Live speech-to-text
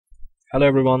Hello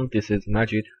everyone, this is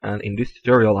Majid, and in this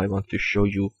tutorial I want to show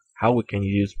you how we can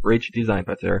use bridge design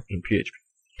pattern in PHP.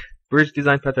 Bridge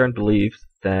design pattern believes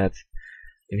that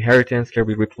inheritance can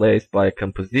be replaced by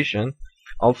composition.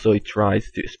 Also, it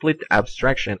tries to split the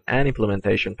abstraction and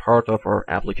implementation part of our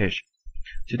application.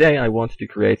 Today I want to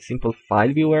create simple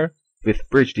file viewer with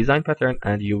bridge design pattern,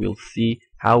 and you will see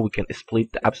how we can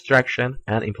split the abstraction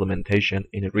and implementation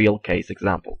in a real case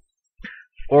example.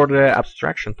 For the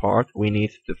abstraction part, we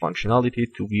need the functionality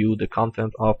to view the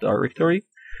content of the directory,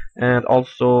 and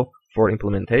also for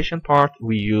implementation part,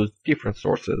 we use different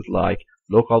sources like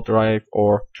local drive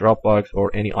or Dropbox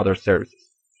or any other services.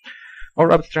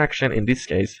 Our abstraction in this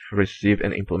case receive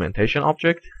an implementation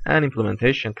object, and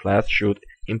implementation class should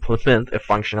implement a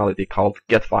functionality called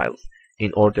getFiles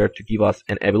in order to give us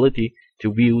an ability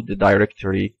to view the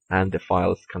directory and the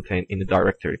files contained in the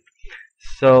directory.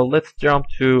 So let's jump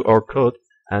to our code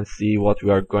and see what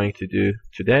we are going to do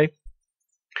today.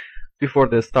 Before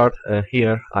the start,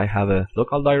 here I have a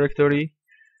local directory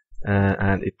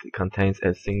and it contains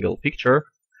a single picture,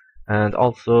 and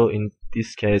also in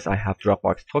this case I have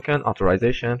Dropbox token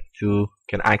authorization to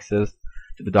can access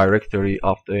to the directory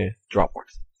of the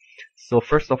Dropbox. So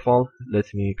first of all,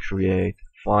 let me create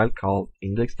a file called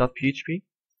index.php,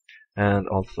 and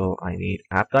also I need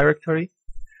app directory,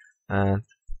 and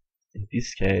in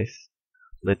this case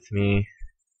let me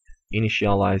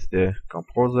initialize the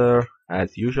composer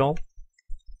as usual,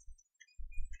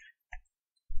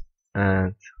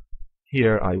 and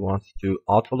here I want to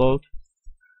autoload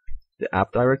the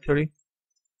app directory,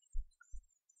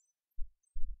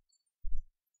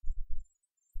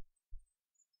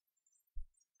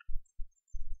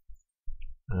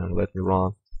 and let me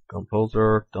run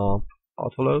composer dump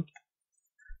autoload,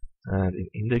 and in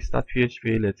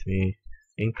index.php let me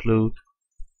include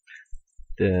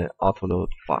the autoload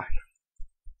file.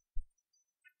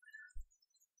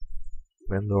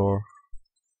 Vendor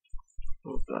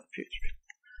 .php,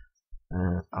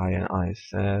 and ini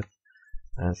set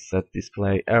and set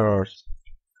display errors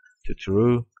to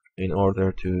true in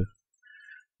order to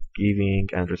giving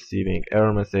and receiving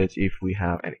error message if we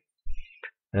have any.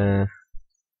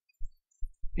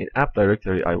 In app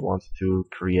directory I want to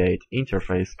create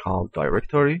interface called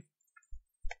directory,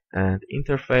 and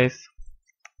interface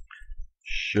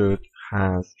should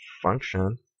has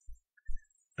function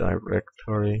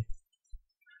directory,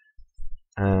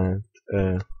 and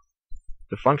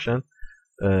the function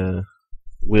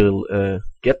will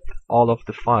get all of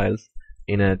the files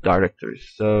in a directory.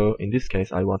 So in this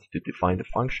case I want to define the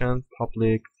function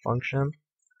public function,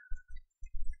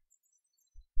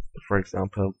 for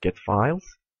example get files,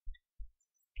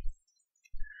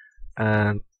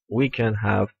 and we can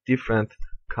have different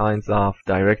kinds of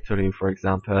directory, for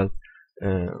example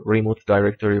remote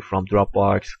directory from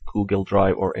Dropbox, Google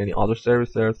Drive or any other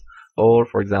services, or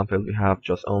for example we have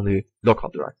just only local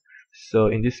drive. So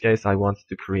in this case I want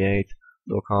to create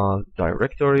local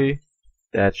directory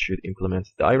that should implement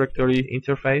directory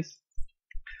interface,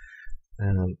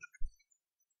 and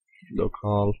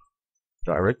local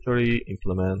directory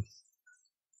implements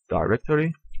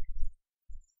directory,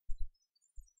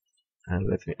 and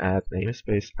let me add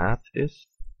namespace at this,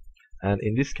 and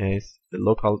in this case the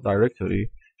local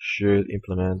directory should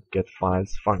implement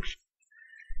getFiles function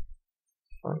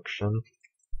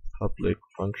public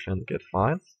function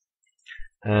getFiles,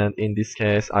 and in this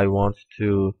case I want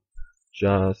to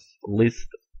just list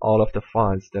all of the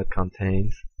files that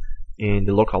contains in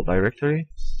the local directory.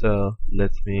 So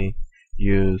let me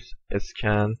use a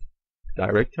scan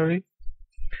directory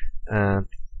and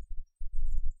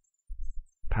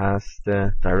pass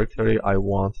the directory I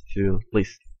want to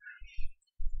list.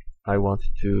 I want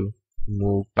to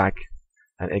move back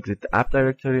and exit the app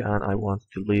directory, and I want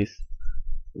to list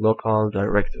local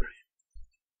directory,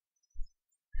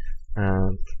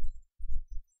 and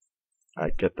I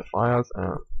get the files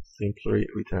and simply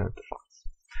return the files.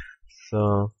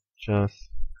 So just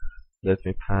let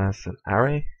me pass an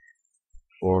array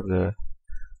for the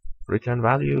return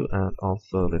value, and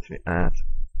also let me add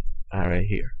array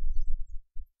here.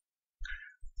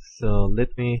 So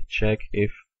let me check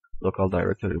if local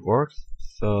directory works.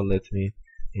 So let me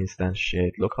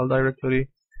instantiate local directory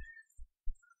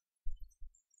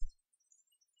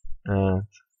and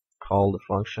call the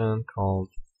function called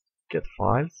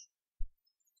getFiles,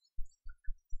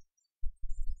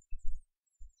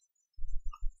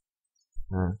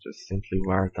 and just simply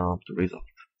var dump the result.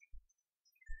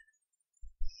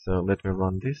 So let me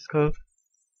run this code,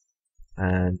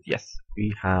 and yes,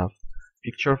 we have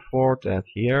picture for that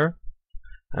here,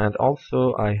 and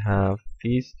also I have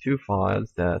these two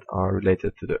files that are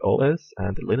related to the OS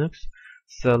and the Linux.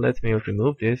 So let me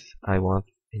remove this.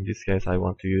 In this case, I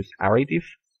want to use array diff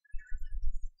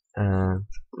and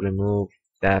remove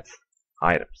that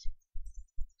items.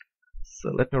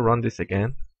 So let me run this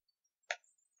again.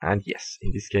 And yes,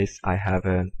 in this case, I have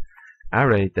an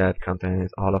array that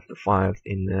contains all of the files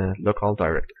in the local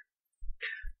directory.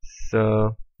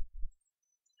 So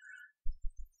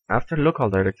after local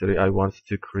directory, I want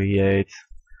to create,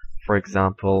 for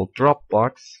example,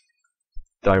 Dropbox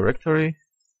directory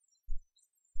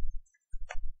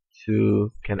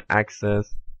to can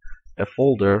access a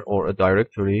folder or a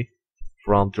directory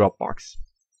from Dropbox.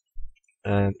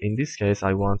 And in this case,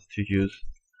 I want to use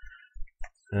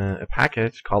a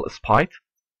package called Spite,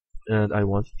 and I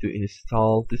want to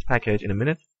install this package in a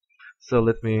minute. So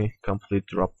let me complete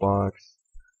Dropbox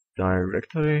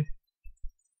directory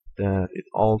that it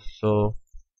also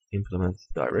implements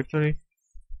directory,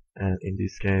 and in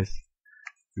this case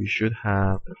we should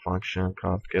have a function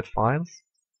called getFiles,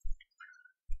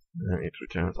 and it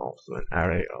returns also an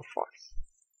array of files.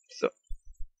 So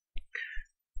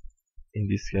in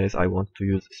this case I want to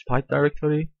use Spite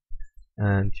directory,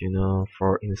 and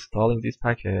for installing this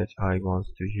package I want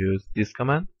to use this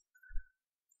command.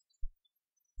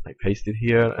 I paste it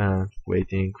here and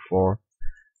waiting for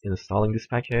installing this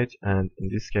package, and in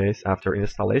this case after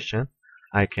installation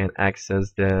I can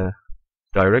access the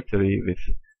directory with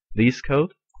this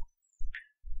code.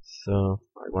 So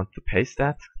I want to paste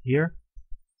that here,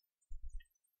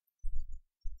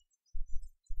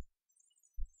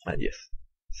 and yes,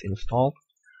 it's installed.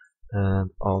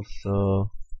 And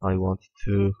also I want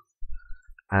to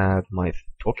add my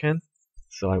token,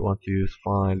 so I want to use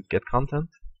file get content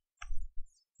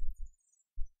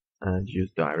and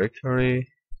use directory,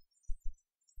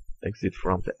 exit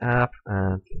from the app,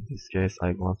 and in this case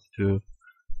I want to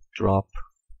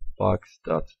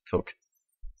Dropbox.token.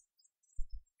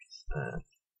 And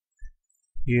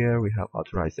here we have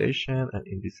authorization, and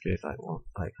in this case I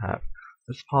have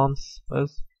response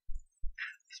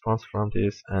from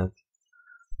this. And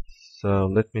so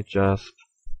let me just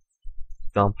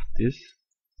dump this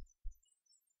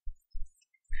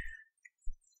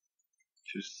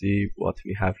to see what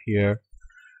we have here,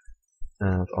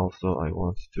 and also I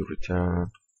want to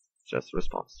return just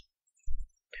response.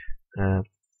 And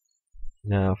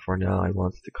for now I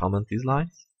want to comment these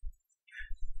lines,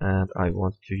 and I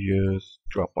want to use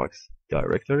Dropbox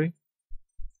directory,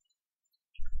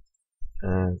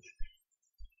 and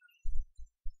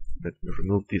let me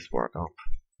remove this markup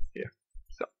here.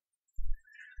 So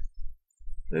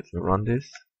let me run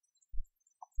this,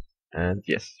 and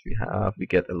yes, we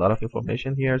get a lot of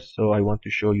information here. So I want to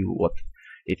show you what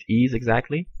it is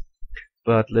exactly,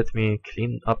 but let me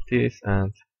clean up this,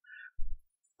 and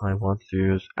I want to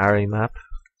use array map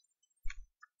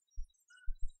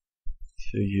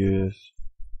to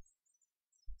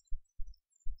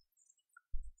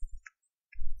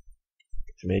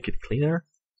make it cleaner.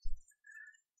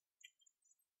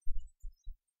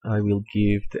 I will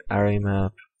give the array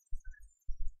map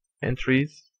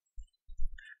entries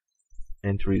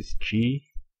G,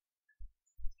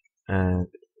 and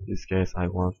in this case I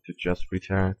want to just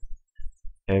return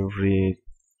every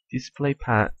display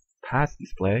path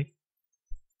display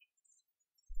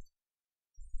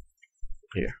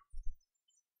here.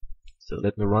 So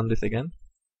let me run this again.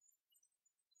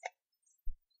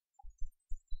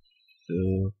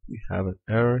 So we have an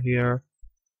error here.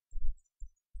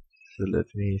 So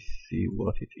let me see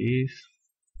what it is.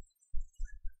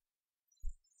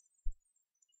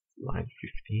 Line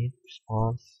 15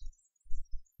 response.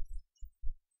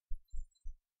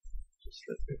 Just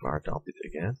let me var dump it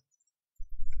again.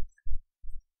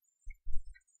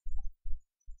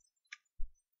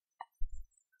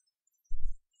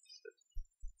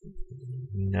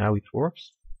 Now it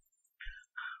works.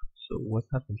 So what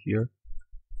happened here?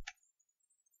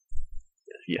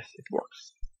 Yes, it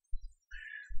works.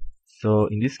 So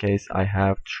in this case I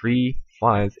have 3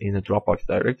 files in a Dropbox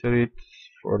directory.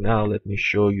 For now let me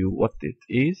show you what it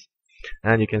is,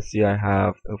 and you can see I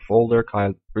have a folder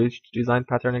called bridge design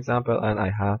pattern example, and I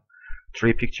have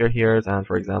 3 picture here. And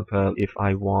for example, if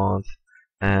I want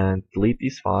and delete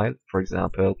this file, for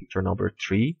example picture number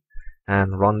 3,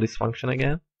 and run this function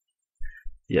again,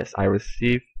 yes, I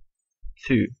receive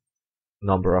 2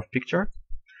 number of picture.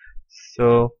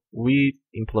 So we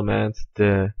implement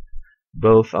the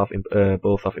both of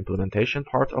implementation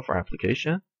part of our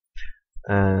application,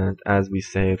 and as we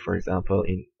say, for example,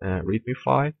 in README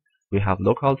file, we have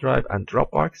local drive and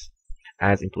Dropbox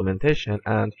as implementation.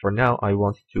 And for now I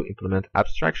want to implement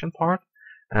abstraction part,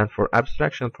 and for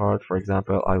abstraction part, for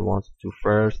example, I want to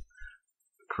first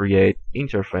create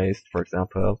interface, for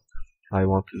example I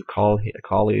want to call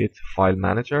it file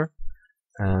manager,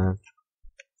 and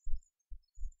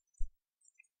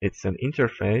it's an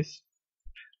interface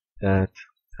that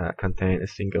contains a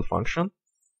single function.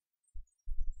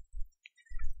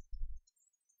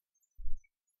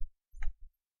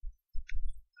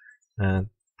 And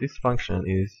this function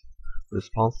is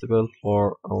responsible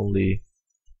for only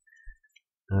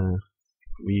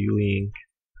viewing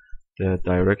the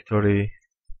directory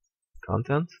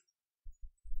content.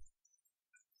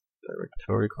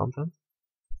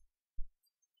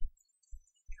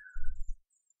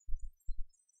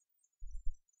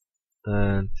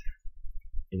 And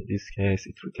in this case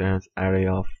it returns array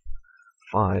of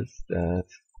files that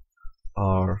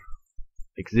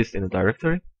exist in a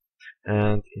directory.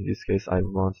 And in this case I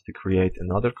want to create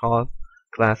another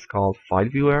class called file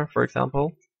viewer, for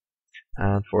example.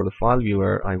 And for the file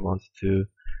viewer I want to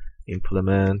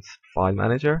implement file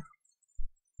manager,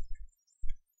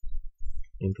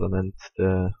 implement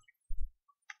the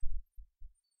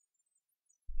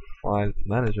file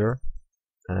manager,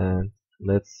 and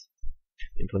let's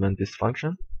implement this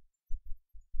function.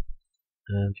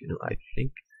 And I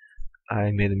think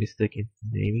I made a mistake in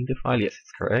naming the file. Yes,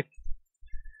 it's correct.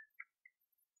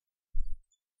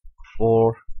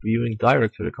 For viewing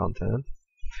directory content,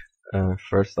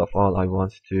 first of all I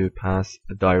want to pass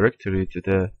a directory to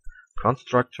the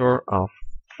constructor of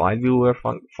file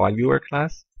viewer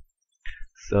class.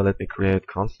 So let me create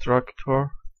construct,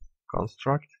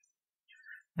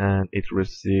 and it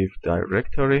receives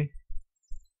directory.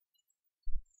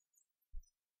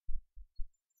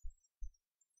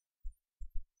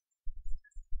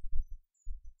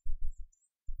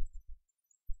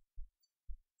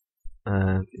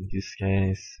 And in this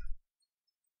case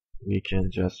we can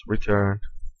just return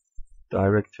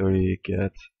directory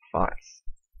get files.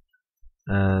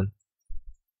 And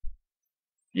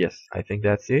yes, I think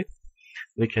that's it.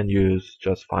 We can use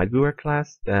just file viewer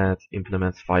class that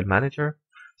implements file manager.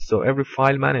 So every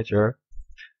file manager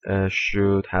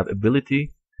should have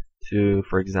ability to,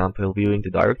 for example, viewing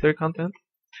the directory content,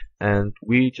 and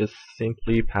we just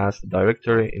simply pass the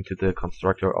directory into the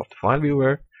constructor of the file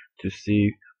viewer to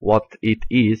see what it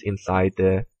is inside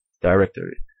the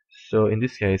directory. So in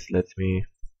this case, let me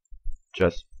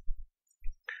just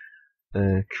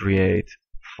create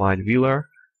file viewer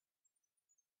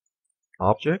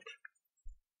object,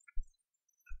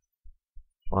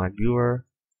 file viewer,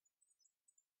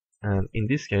 and in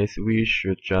this case we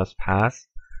should just pass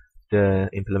the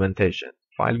implementation.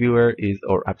 File viewer is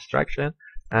our abstraction,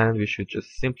 and we should just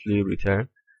simply return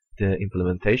the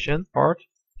implementation part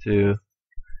to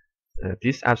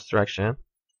this abstraction.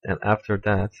 And after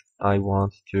that I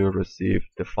want to receive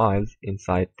the files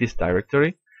inside this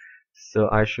directory, so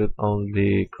I should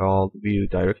only call view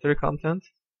directory content.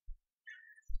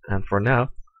 And for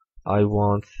now I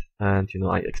want, and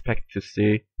I expect to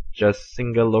see just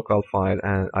single local file,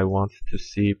 and I want to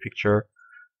see picture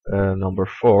number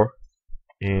 4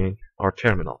 in our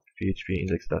terminal, php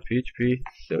index.php.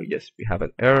 So yes, we have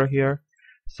an error here.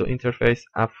 So interface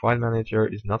app file manager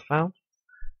is not found.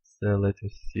 So let me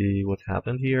see what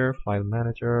happened here. File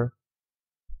manager,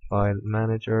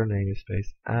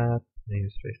 namespace app,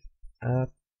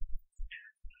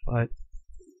 file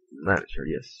manager.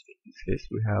 Yes, in this case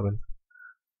we have a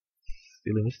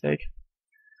silly mistake.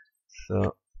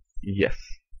 So yes,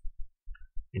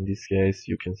 in this case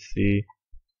you can see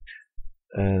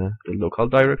the local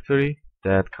directory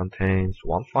that contains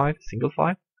one file, single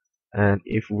file. And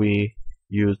if we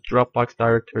use Dropbox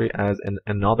directory as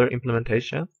another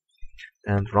implementation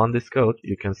and run this code,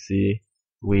 you can see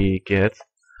we get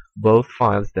both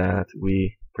files that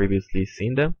we previously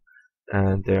seen them,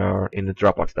 and they are in the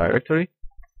Dropbox directory.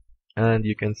 And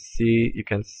you can see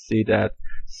that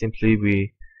simply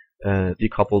we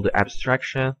decouple the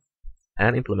abstraction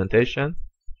and implementation.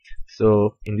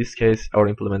 So in this case our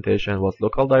implementation was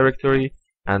local directory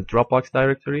and Dropbox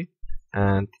directory,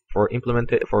 and for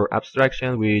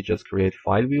abstraction we just create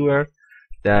file viewer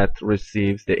that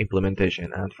receives the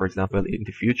implementation. And for example, in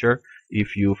the future,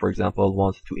 if you for example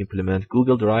want to implement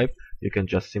Google Drive, you can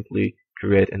just simply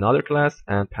create another class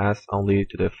and pass only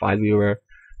to the file viewer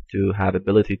to have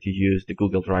ability to use the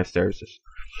Google Drive services.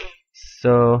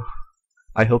 So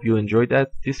I hope you enjoyed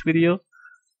this video,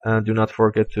 and do not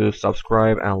forget to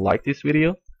subscribe and like this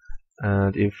video,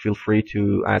 and feel free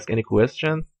to ask any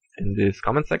question in this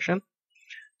comment section.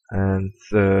 And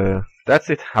that's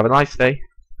it. Have a nice day.